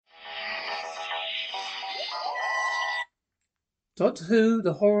Doctor Who,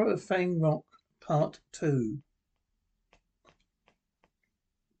 The Horror of Fang Rock, Part 2.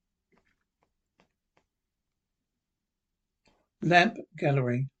 Lamp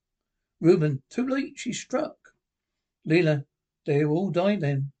Gallery. Reuben, too late, she struck. Leela, they all died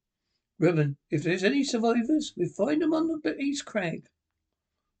then. Reuben, if there's any survivors, we'll find them on the East Crag.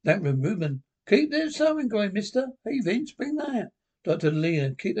 Lamp Room, Reuben, keep that siren going, mister. Hey, Vince, bring that. Dr.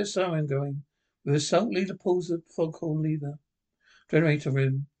 Leela, keep the siren going. With a salt, Leela pulls the foghorn lever. Generator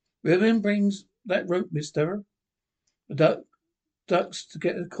room. Reuben brings that rope, mister. The ducks to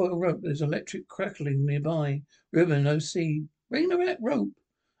get a coil rope. There's electric crackling nearby. Reuben, OC. Bring the rat rope.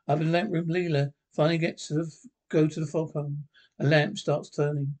 Up in the lamp room, Leela finally gets to go to the foghorn. A lamp starts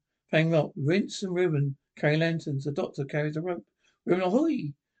turning. Fang Rock, Vince and Reuben carry lanterns. The doctor carries a rope. Reuben,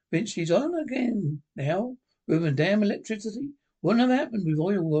 ahoy! Vince, she's on again now. Reuben, damn electricity. Wouldn't have happened with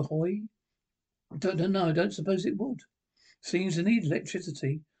oil, ahoy. Don't know. I don't suppose it would. Seems to need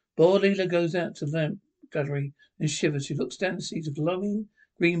electricity. Bored Leela goes out to the lamp gallery and shivers. She looks down and sees a glowing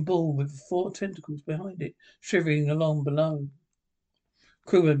green ball with 4 tentacles behind it, shivering along below.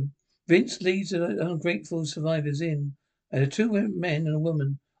 Crewman. Vince leads the ungrateful survivors in, and the 2 men and a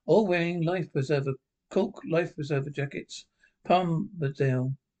woman, all wearing cork life preserver jackets.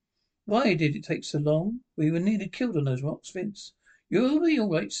 Palmerdale. Why did it take so long? We were nearly killed on those rocks, Vince. You'll be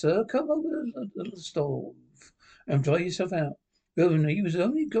all right, sir. Come over to the stove and dry yourself out. Reuben, he was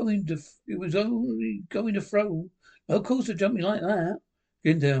only going to throw. No cause to jump me like that.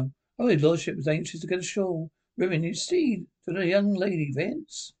 Gindale. Oh, his lordship was anxious to get ashore. Reuben, you see to the young lady,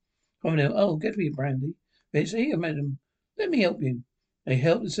 Vince. Commodore, oh, get me a brandy. Vince, here, madam. Let me help you. They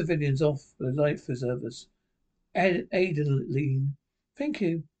help the civilians off the life preservers. Adeline. Thank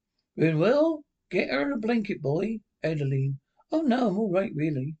you. Reuben, well, get her a blanket, boy. Adeline. Oh, no, I'm all right,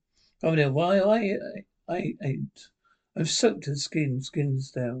 really. Commodore, why, I ain't. I'm soaked to the skin.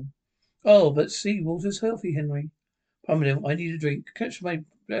 Skin's down. Oh, but sea water's healthy, Henry. Palmerdale, I need a drink. Catch my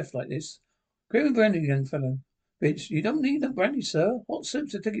breath like this. Grab me brandy, young fellow. Bitch, you don't need no brandy, sir. Hot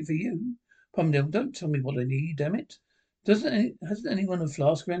soup's a ticket for you. Palmerdale, don't tell me what I need, damn it. Hasn't anyone a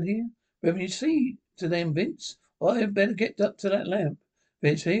flask around here? Reverend, you see to them, Vince. Well, I had better get up to that lamp.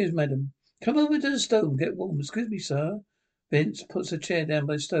 Vince, here's madam. Come over to the stove and get warm. Excuse me, sir. Vince puts a chair down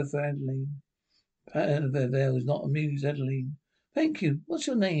by the stove for Adeline. Paterville is not amused, Adeline. Thank you. What's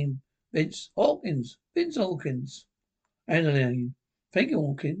your name? Vince Hawkins. Vince Hawkins. Adeline. Thank you,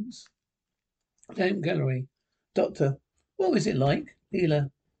 Hawkins. Lamp gallery. Doctor. What was it like? Healer.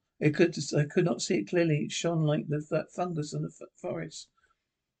 I could not see it clearly. It shone like that fungus in the forest.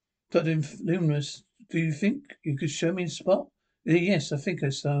 Doctor Luminous. Do you think you could show me the spot? Yes, I think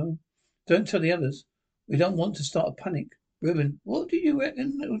so. Don't tell the others. We don't want to start a panic. Reuben, what do you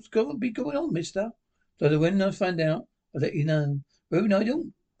reckon was going to be going on, mister? So when I find out, I'll let you know.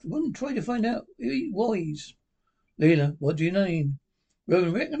 Reuben, wouldn't try to find out. Wise. Leela, what do you mean?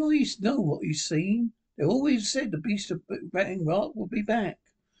 Reuben, reckon I know what he's seen. They always said the beast of Fang Rock would be back.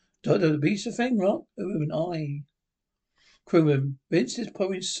 The beast of Fang Rock? Reuben, aye. Crewman, Vince is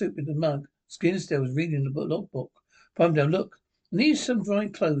pouring soup in the mug. Skinsdale was reading the logbook. Palmdale, look, I need some dry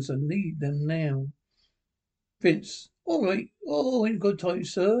clothes. I need them now. Vince, all right. Oh, in good time,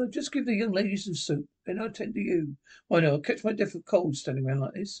 sir. Just give the young lady some soup, then I'll tend to you. Why no, I'll catch my death of cold standing around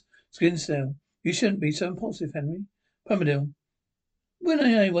like this. Skinsdale, you shouldn't be so impulsive, Henry. Palmerdale, when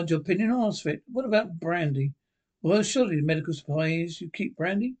I want your opinion, ask for it. What about brandy? Well, surely the medical supplies you keep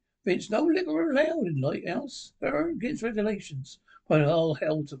brandy. Vince, no liquor allowed in Lighthouse. They're against regulations. Palmerdale, all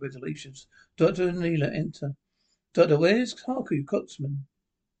hell to regulations. Doctor and Leela enter. Doctor, where's Haku, coxswain?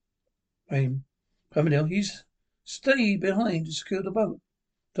 Rain. Palmerdale, he's stay behind to secure the boat.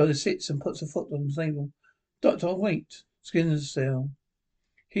 Doctor sits and puts a foot on the table. Doctor, I'll wait. Skinsdale.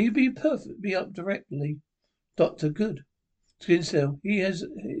 He'll be perfectly up directly. Doctor, good. Skinsdale,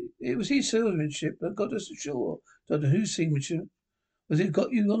 it was his seamanship that got us ashore. Doctor, whose seamanship? Was it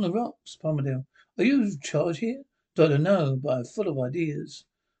got you on the rocks? Palmerdale. Are you in charge here? Doctor, no, but I'm full of ideas.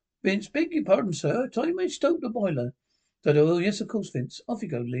 Vince, beg your pardon, sir. Time I stoke the boiler. Doctor, oh yes, of course, Vince. Off you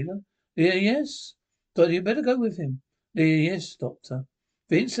go, Leela. Leela, yes. Doctor, you better go with him. Leela, yes, Doctor.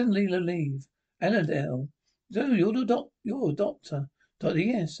 Vince and Leela leave. Annandale. So you're a doctor. Doctor,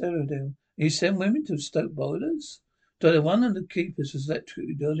 yes, Annandale. You send women to stoke boilers? Doctor, one of the keepers was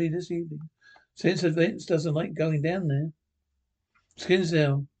electrocuted early this evening. Since Vince doesn't like going down there.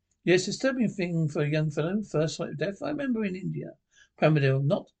 Skinsdale. Yes, disturbing thing for a young fellow. First sight of death. I remember in India. Palmerdale.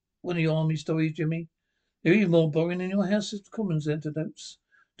 Not one of your army stories, Jimmy. They're even more boring than your House of Commons anecdotes.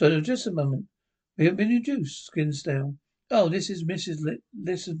 Doctor, just a moment. We have been introduced. Skinsdale. Oh, this is Mrs.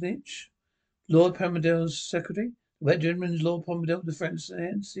 Lissonich, Lord Palmerdale's secretary. Wet gentleman's Lord Pompidou, the French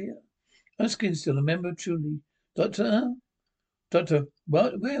Ancien. I'm skin still, a member truly. Doctor, huh? Doctor,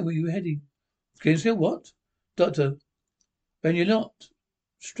 what? Where were you heading? Skinstill, what? Doctor, when you're not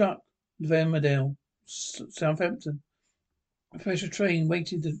struck, Vermedale, Southampton. A special train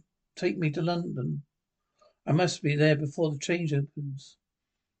waiting to take me to London. I must be there before the change opens.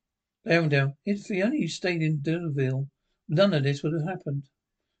 Arundel, if we only stayed in Deauville, none of this would have happened.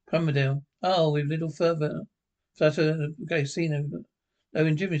 Pummerdale, oh, with little further casino. Though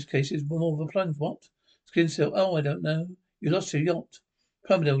in Jimmy's case it's more of a plunge. What? Skinsill, oh, I don't know. You lost your yacht.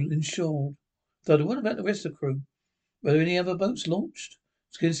 Pummerdale, insured. Doctor, what about the rest of the crew? Were there any other boats launched?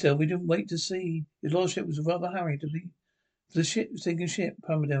 Skinsill, we didn't wait to see. His lordship was rather hurried to leave. The sinking ship,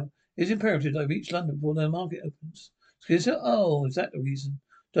 Pummerdale. It's imperative I reach London before the market opens. Skinsill, oh, is that the reason?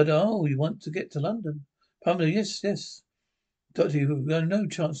 Doctor, oh, you want to get to London? Pummerdale, yes, yes. Doctor, you've got no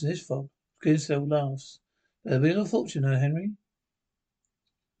chance in this fog. Skinsill laughs. A wheel of fortune, Henry.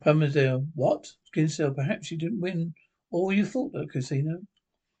 Pummerdale, what? Skinsill, perhaps you didn't win all you thought at the casino.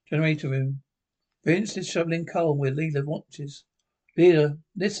 Generator room. Vince is shoveling coal where Leela watches. Leela,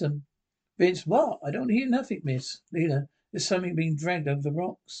 listen. Vince, what? I don't hear nothing, miss. Leela, there's something being dragged over the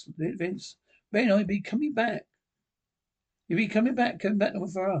rocks. Vince, Ben, I'll be coming back. You'll be coming back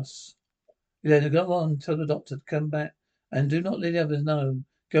for us. Leela, go on, tell the doctor to come back. And do not let the others know.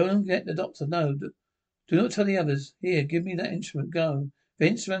 Go and get the doctor. No, do not tell the others. Here, give me that instrument. Go.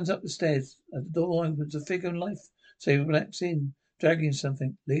 Vince runs up the stairs. As the door opens, a figure of life saver blacks in, dragging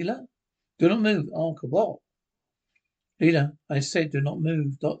something. Leela? Do not move. Arthur, what? Leela, I said do not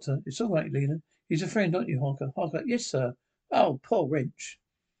move. Doctor, it's all right, Leela. He's a friend, aren't you, Harker? Harker, yes, sir. Oh, poor wretch.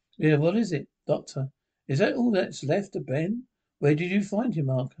 Leela, what is it? Doctor, is that all that's left of Ben? Where did you find him,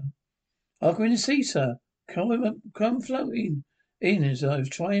 Harker? Harker in the sea, sir. Come floating in as I was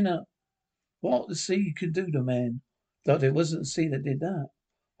trying up. What the sea could do to man. Doctor, it wasn't the sea that did that.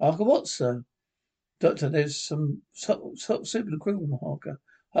 Harker, what, sir? Doctor, there's some super crew, Harker.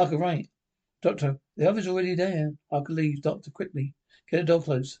 Harker, right. Doctor, the other's already there. Harker leaves. Doctor, quickly. Get the dog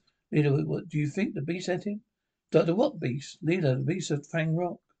close. Leader, what do you think the beast ate him? Doctor, what beast? Leader, the beast of Fang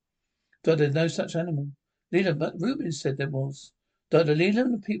Rock. Doctor, there's no such animal. Leader, but Reuben said there was. Doctor, Leader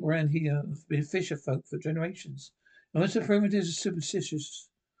and the people around here have been fisher folk for generations. And most of the primitives are superstitious,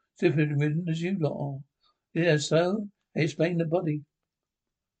 stupid-ridden as you lot are. Leader, so they explain the body.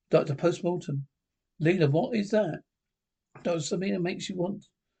 Doctor, post-mortem. Leader, what is that? Doctor, something that makes you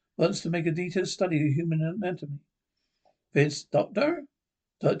wants to make a detailed study of human anatomy. Vince, Doctor?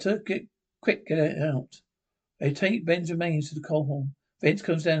 Doctor, get it out. They take Ben's remains to the coal hole. Vince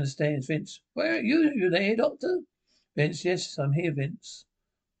comes down the stairs. Vince, where are you? You there, Doctor? Vince, yes, I'm here, Vince.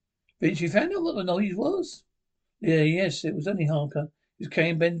 Vince, you found out what the noise was? Yeah, yes, it was only Harker. He was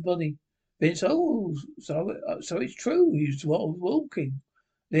carrying Ben's body. Vince, oh, so it's true. He was walking.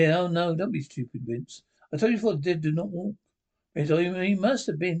 Yeah, oh no, don't be stupid, Vince. I told you before, the dead do not walk. Vince, oh, he must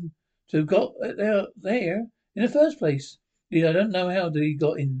have been to have got there in the first place. Yeah, I don't know how he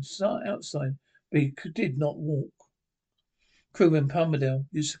got outside, but he did not walk. Crewman Pummerdale,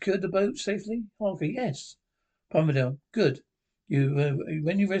 you secured the boat safely? Harker, yes. Pummerdale, good. You,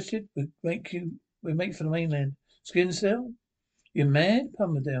 when you rested, we'll make for the mainland. Skinsale? You're mad,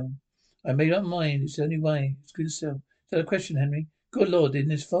 Pummerdale? I made up my mind. It's the only way. Skinsale. Is that a question, Henry? Good Lord, in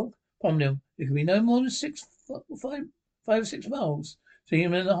this fog? Pummerdale, it can be no more than 5 or 6 miles. So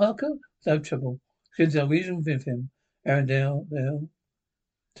you in the Harker? No trouble. Skinsale, reason with him. Arundel, Dale.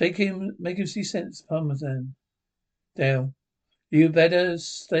 Take him, make him see sense, Pummerdale. Dale. You better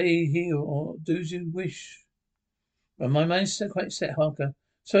stay here or do as you wish. But my mind's quite set, Harker.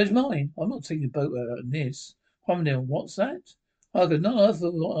 So is mine. I'm not taking a boat out of this. Palmdale, what's that? Harker, no, I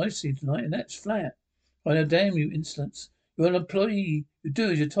thought what I've seen tonight, and that's flat. I know, damn you, insolence. You're an employee. You do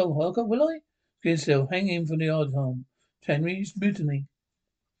as you're told, Harker, will I? Skinsdale, hang him from the yard arm. Henry's mutiny.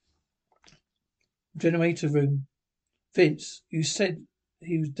 Generator room. Vince, you said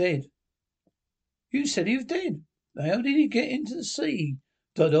he was dead. You said he was dead. How did he get into the sea?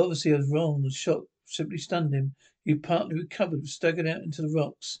 Todd, obviously I was wrong. The shock simply stunned him. He partly recovered, staggered out into the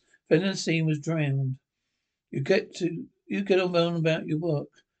rocks. Fell in the sea and was drowned. You get on about your work.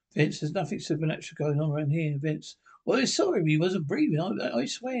 Vince, there's nothing supernatural going on around here. Vince, well, I saw him. He wasn't breathing. I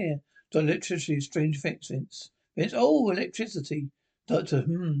swear. Doctor, electricity, strange effects, Vince. Vince, oh, electricity. Doctor,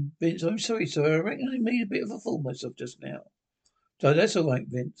 Vince, I'm sorry, sir. I reckon I made a bit of a fool of myself just now. Doctor, that's all right,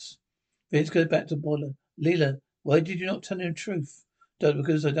 Vince. Vince goes back to boiler. Leela, why did you not tell him the truth? Doctor,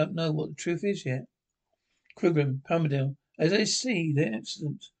 because I don't know what the truth is yet. Krugman, Palmerdale, as I see, the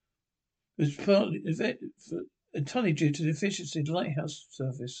accident was partly entirely due to the efficiency of the lighthouse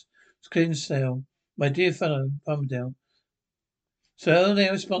surface. Clean sail. My dear fellow, Palmerdale. So they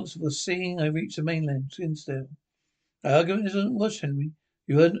are responsible for seeing I reach the mainland, Skinsdale. Our argument isn't wash, Henry.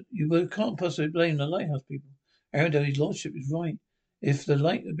 Can't possibly blame the lighthouse people. Arundel, his lordship is right. If the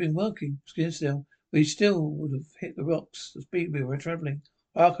light had been working, Skinsdale, we still would have hit the rocks, the speed we were travelling.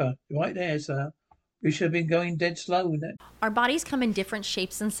 Parker, you're right there, sir. We should have been going dead slow in that. Our bodies come in different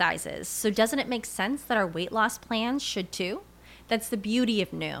shapes and sizes, so doesn't it make sense that our weight loss plans should too? That's the beauty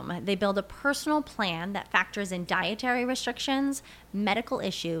of Noom. They build a personal plan that factors in dietary restrictions, medical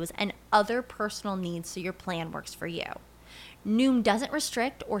issues, and other personal needs so your plan works for you. Noom doesn't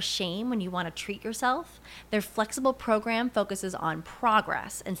restrict or shame when you want to treat yourself. Their flexible program focuses on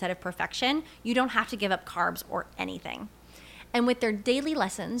progress instead of perfection. You don't have to give up carbs or anything. And with their daily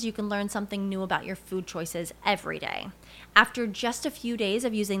lessons, you can learn something new about your food choices every day. After just a few days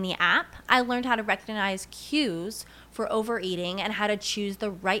of using the app, I learned how to recognize cues for overeating and how to choose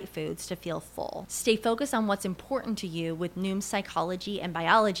the right foods to feel full. Stay focused on what's important to you with Noom's psychology and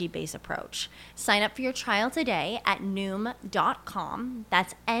biology-based approach. Sign up for your trial today at Noom.com.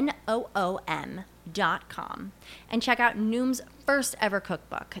 That's Noom.com. And check out Noom's first ever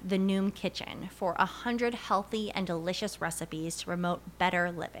cookbook, The Noom Kitchen, for 100 healthy and delicious recipes to promote better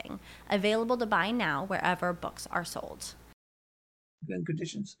living. Available to buy now wherever books are sold. And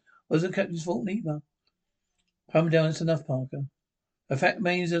conditions. Wasn't captain's fault neither. Calm down, it's enough, Parker. The fact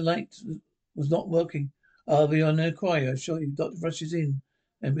remains the light was not working. I'll be on the cry, I assure you. Doctor rushes in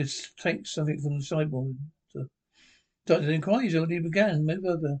and takes something from the sideboard. Doctor, the inquiry's already began. Move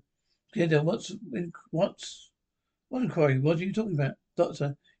over. Kiddo, what inquiry? What are you talking about?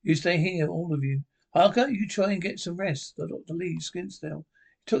 Doctor, you stay here, all of you. Parker, you try and get some rest. The doctor leaves Skinsdale.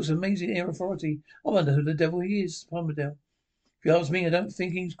 He talks with amazing air of authority. I wonder who the devil he is, Palmerdale. If you ask me, I don't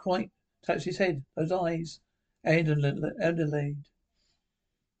think he's quite touched his head. Those eyes. Adelaide.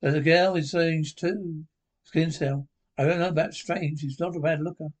 There's a girl is strange too. Skinsdale. I don't know about strange. He's not a bad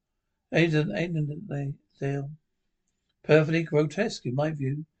looker. Adelaide. Perfectly grotesque, in my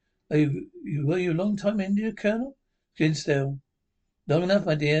view. Were you a long time India, Colonel? Skinsdale. Long enough,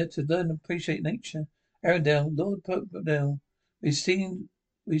 my dear, to learn and appreciate nature. Arundel, Lord Popedale, we've seen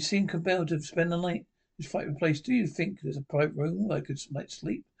compelled to spend the night in this frightful place. Do you think there's a private room where I might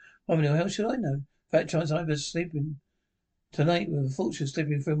sleep? Arundel, how should I know? Fat chance I was sleeping tonight with a fortune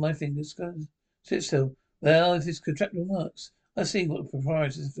slipping through my fingers. Sit still. Well, if this contraption works, I see what the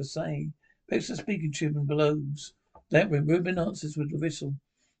proprietors have to say. Begs the speaking tube and blows. That when Reuben answers with a whistle.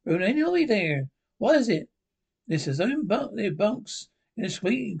 Reuben, anybody there? What is it? This is their bunks in the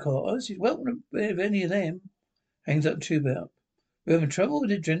sleeping quarters. He's welcome if any of them. Hangs up tube up. Reuben, trouble with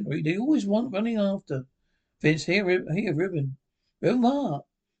the gentry. They always want running after. Vince, here, Reuben. Reuben, what?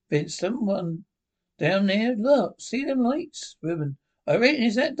 Vince, someone down there. Look, see them lights? Reuben, I reckon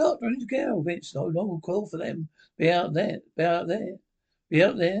is that doctor and his girl. Vince, no, we'll call for them. Be out there.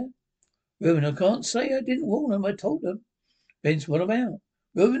 Reuben, I can't say I didn't warn them. I told them. Vince, what about?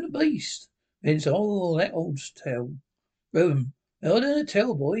 Reuben the beast. Vince, oh, that old tale. Reuben, I don't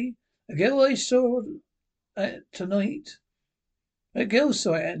tell, boy. A girl I saw tonight. A girl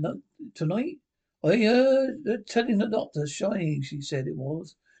saw it tonight. I heard her telling the doctor, shining, she said it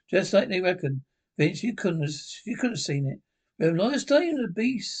was. Just like they reckon. Vince, you couldn't have seen it. Reuben, last time the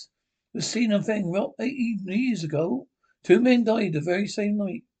beast was seen on Fang Rock 18 years ago. 2 men died the very same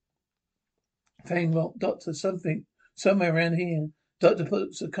night. Fang Rock, doctor, somewhere around here. Doctor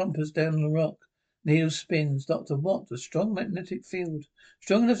puts a compass down on the rock. Needle spins. Doctor, what? A strong magnetic field.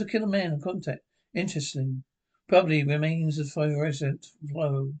 Strong enough to kill a man on contact. Interesting. Probably remains of fluorescent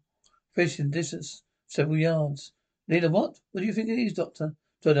flow. Fishing distance several yards. Leader, what? What do you think it is, Doctor?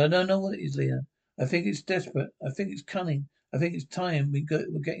 Doctor, I don't know what it is, Leader. I think it's desperate. I think it's cunning. I think it's time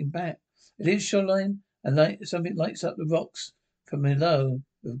we're getting back. It is shoreline, and something lights up the rocks from below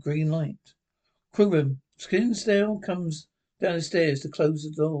with green light. Crewroom. Skinsdale comes down the stairs to close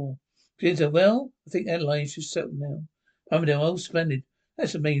the door. Skinsdale, well, I think Adelaide should settle now. Palmerdale, oh, splendid.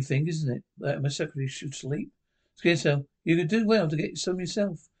 That's the main thing, isn't it? That my secretary should sleep. Skinsdale, you could do well to get some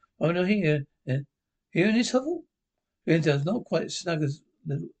yourself. Palmerdale, here in this hovel? Skinsdale's not quite as snug as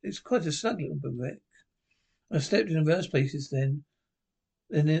it's quite a snug little bivouac. I slept in the worst places then.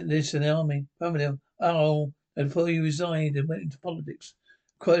 In this in the army. Palmerdale, oh, and before you resigned and went into politics.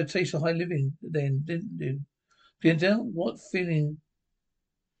 Quite a taste for high living then, didn't you? Skinsdale, what feeling?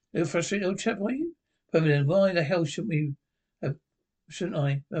 A little frustrated old chap, are you? Palmerdale, why the hell shouldn't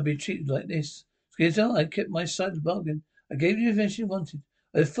I have been treated like this? Skinsdale, I kept my side of the bargain. I gave you the information you wanted.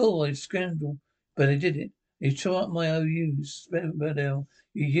 I thought I'd scramble, but I did it. You tore up my OUs. Palmerdale,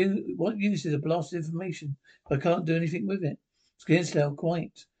 what use is a blast of information if I can't do anything with it? Skinsdale,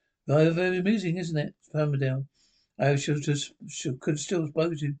 quite. Very amusing, isn't it, Farmerdale? I could still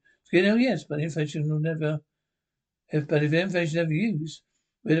suppose you. Skinner, yes, but information will never. But if the information never used,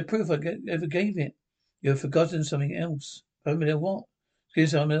 where's the proof ever gave it? You have forgotten something else. Farmerdale, what?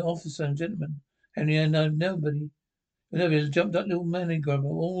 Skinner, I'm an officer and gentleman. Henry, I know nobody. Nobody jumped up little money grubber,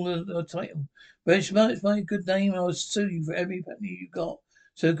 all the title. Very smart, it's my good name, and I'll sue you for every penny you got.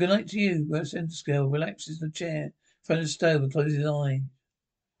 So good night to you. Center scale relaxes in the chair in front of the stove and closes his eye.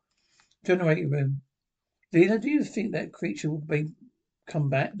 Generator room. Leela, do you think that creature will come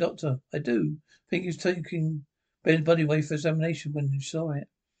back? Doctor, I do. Think he was taking Ben's body away for examination when you saw it.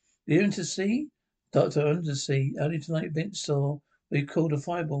 Leela, into the sea? Doctor, under the sea. Only tonight Vince saw what he called a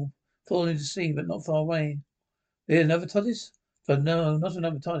fireball falling into the sea, but not far away. Leela, another TARDIS? But no, not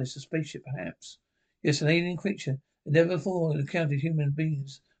another TARDIS. A spaceship, perhaps. Yes, an alien creature. It never before encountered human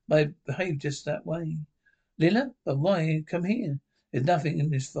beings. Might behave just that way. Leela, but why come here? There's nothing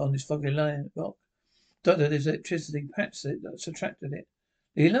on this foggy rock. Doctor, there's electricity. Perhaps that's attracted it.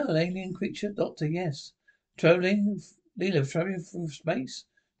 Leela, an alien creature? Doctor, yes. Traveling through space?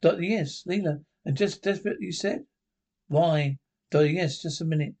 Doctor, yes. Leela, and just desperate, you said? Why? Doctor, yes, just a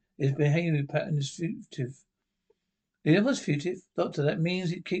minute. Its behavior pattern is fugitive. Leela was fugitive? Doctor, that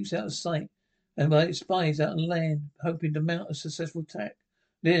means it keeps out of sight. And by its spies out on land, hoping to mount a successful attack.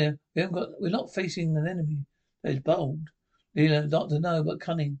 Leela, we're not facing an enemy that is bold. Leela, Doctor, no, but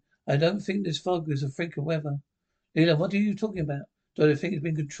cunning. I don't think this fog is a freak of weather. Leela, what are you talking about? Do I think it's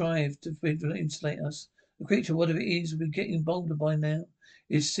been contrived to insulate us? The creature, whatever it is, will be getting bolder by now.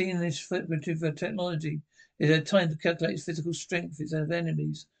 It's seen this primitive technology. It had time to calculate its physical strength, its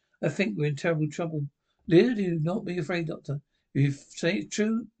enemies. I think we're in terrible trouble. Leela, do not be afraid, Doctor. If you say it's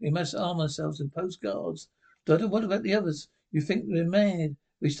true, we must arm ourselves and post guards. Doctor, what about the others? You think we're mad?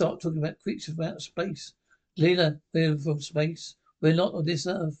 We start talking about creatures from outer space. Leela, they're from space. We're not of this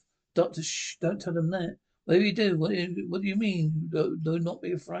earth. Doctor, shh, don't tell them that. Whatever you do, what do you mean? Do not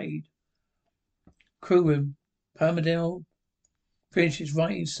be afraid. Crew room. Palmerdale finishes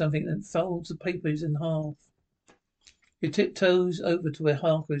writing something and folds the papers in half. He tiptoes over to where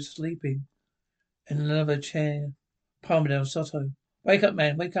Harker is sleeping in another chair. Palmerdale Sotto. Wake up,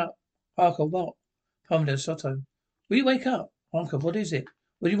 man, wake up. Harker, what? Palmerdale Sotto. Will you wake up? Harker, what is it?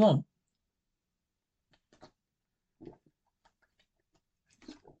 What do you want?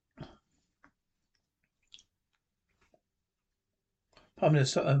 Palmerdale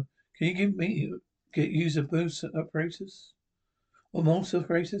Sotto. Can you use a boost apparatus? Or multi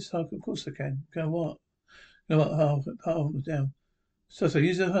apparatus? Harker, of course I can. Go what? Go what? Harker, Palmerdale. So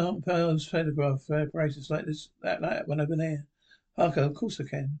use a photograph apparatus like this, that one over there. Harker, of course I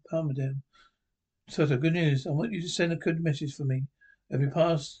can. Palmerdale. Soto, good news. I want you to send a code message for me. It'll be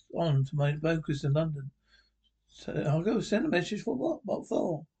passed on to my brokers in London. So I'll go send a message for what? What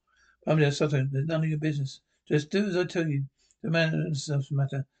for? Palmerdale, Soto, there's none of your business. Just do as I tell you. The man doesn't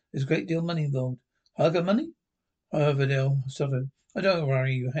matter. There's a great deal of money involved. Harker, money? Palmerdale, Soto. I don't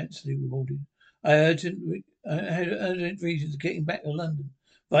worry, you're handsomely rewarded. I had urgent reasons of getting back to London.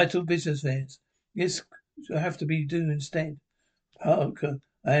 Vital business affairs. Yes, I have to be due instead. Parker,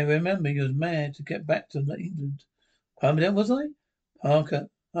 I remember you was mad to get back to England. Palmerdale, was I? Parker,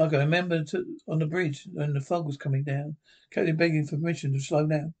 I remember on the bridge when the fog was coming down. Captain begging for permission to slow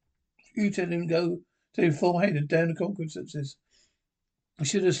down. You tell him full ahead and down the consequences. I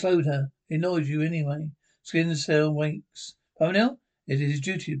should have slowed her. He annoyed you anyway. Skin cell wakes. Palmerdale, it is his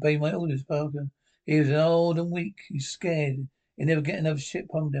duty to obey my orders, Parker. He was old and weak. He's scared. He'll never get another ship,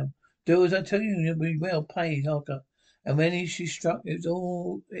 Palmerdale. Do as I tell you and you'll be well paid, Parker. And when she struck, it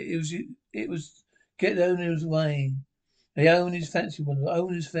was get the owner's way. The owner's fancy one, the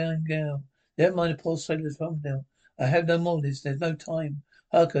owner's fine girl. Never mind the poor sailor's Palmerdale. I have no more of this. There's no time.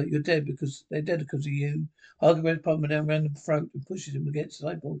 Harker, you're dead because they're dead because of you. Harker grabs Palmerdale round the throat and pushes him against the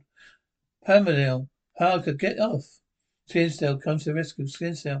sideboard. Palmerdale, Harker, get off. Skinsdale comes to the rescue.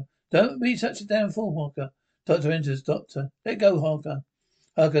 Skinsdale, don't be such a damn fool, Harker. Doctor enters. Doctor, let go, Harker.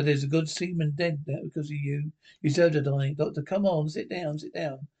 Harker, there's a good seaman dead there because of you. You deserve to die. Doctor, come on, sit down, sit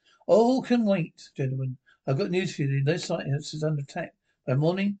down. All can wait, gentlemen. I've got news for you. This lighthouse is under attack. By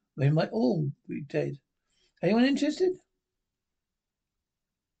morning, we might all be dead. Anyone interested?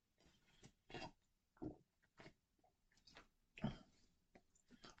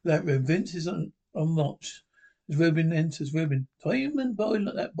 That room. Vince is on watch. As Reuben enters, Reuben. Time and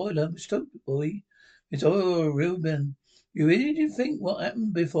boiler, that boiler. Stupid boy. It's Reuben. You really didn't think what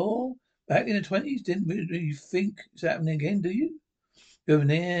happened before? Back in the 20s, didn't really think it's happening again, do you? Reuben,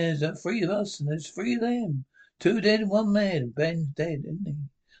 there's three of us and there's three of them. Two dead and one mad. Ben's dead, isn't he?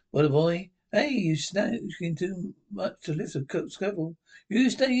 What a boy. Hey, you snatching too much to lift a cook's scuttle. You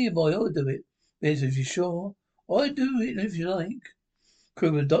stay here, boy. I'll do it. Yes, if you're sure. I'll do it if you like.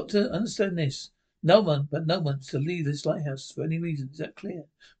 Crewman, Doctor, understand this. No one's to leave this lighthouse for any reason. Is that clear?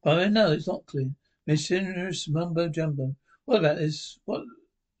 But no, it's not clear. Mysterious mumbo jumbo. What about this? What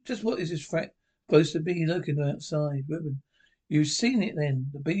is this frack supposed to be looking outside? Reuben, you've seen it then.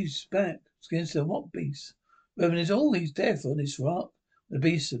 The beast's back. Skinster, what beast? Reuben, there's all these death on this rock. The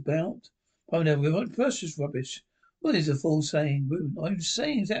beast's about. Oh no, we're on precious rubbish. What is the fool saying? Reuben, I'm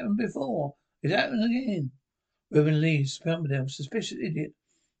saying it's happened before. It's happened again. Reuben leaves. Palmerdale, suspicious idiot.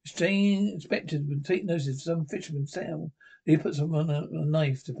 Strange inspectors would take notice of some fisherman's tale. He puts on a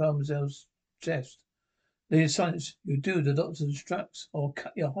knife to Palmerdale's chest. Leader silence. You do the doctor instructs, or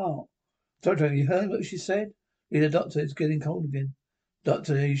cut your heart. Doctor, have you heard what she said? Leader, doctor, it's getting cold again.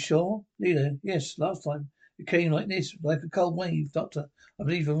 Doctor, are you sure? Leader, yes, last time. It came like this, like a cold wave. Doctor, I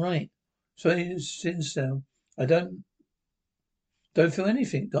believe you're right. So Sinsdale, I don't feel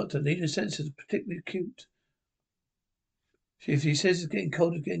anything, Doctor. Leader senses particularly acute. If he says it's getting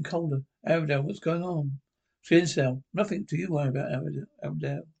colder. Arabelle, what's going on? Sinsdale, nothing to you worry about,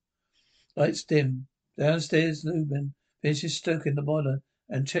 Arabelle. Lights dim. Downstairs, Lubin finishes stoking the boiler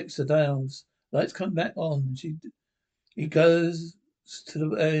and checks the dials. Lights come back on. He goes to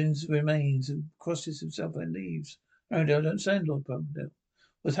the ends remains and crosses himself and leaves. Palmerdale, I don't understand, Lord Palmerdale.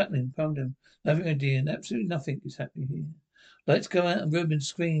 What's happening, Palmerdale? Nothing, my dear. Absolutely nothing is happening here. Lights go out and Reuben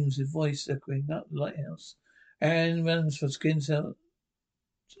screams, his voice echoing up the lighthouse. Anne runs for Skinner's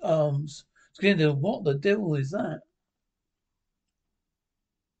arms. Skinner, what the devil is that?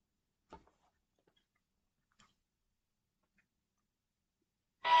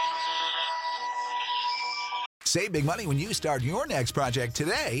 Save big money when you start your next project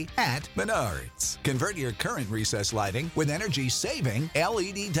today at Menards. Convert your current recessed lighting with energy-saving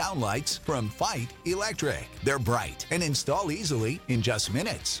LED downlights from Fight Electric. They're bright and install easily in just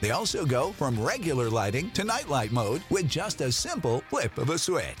minutes. They also go from regular lighting to nightlight mode with just a simple flip of a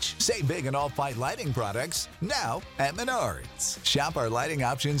switch. Save big on all Fight lighting products now at Menards. Shop our lighting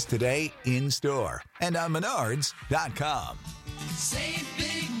options today in-store and on Menards.com. Save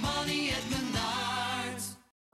big money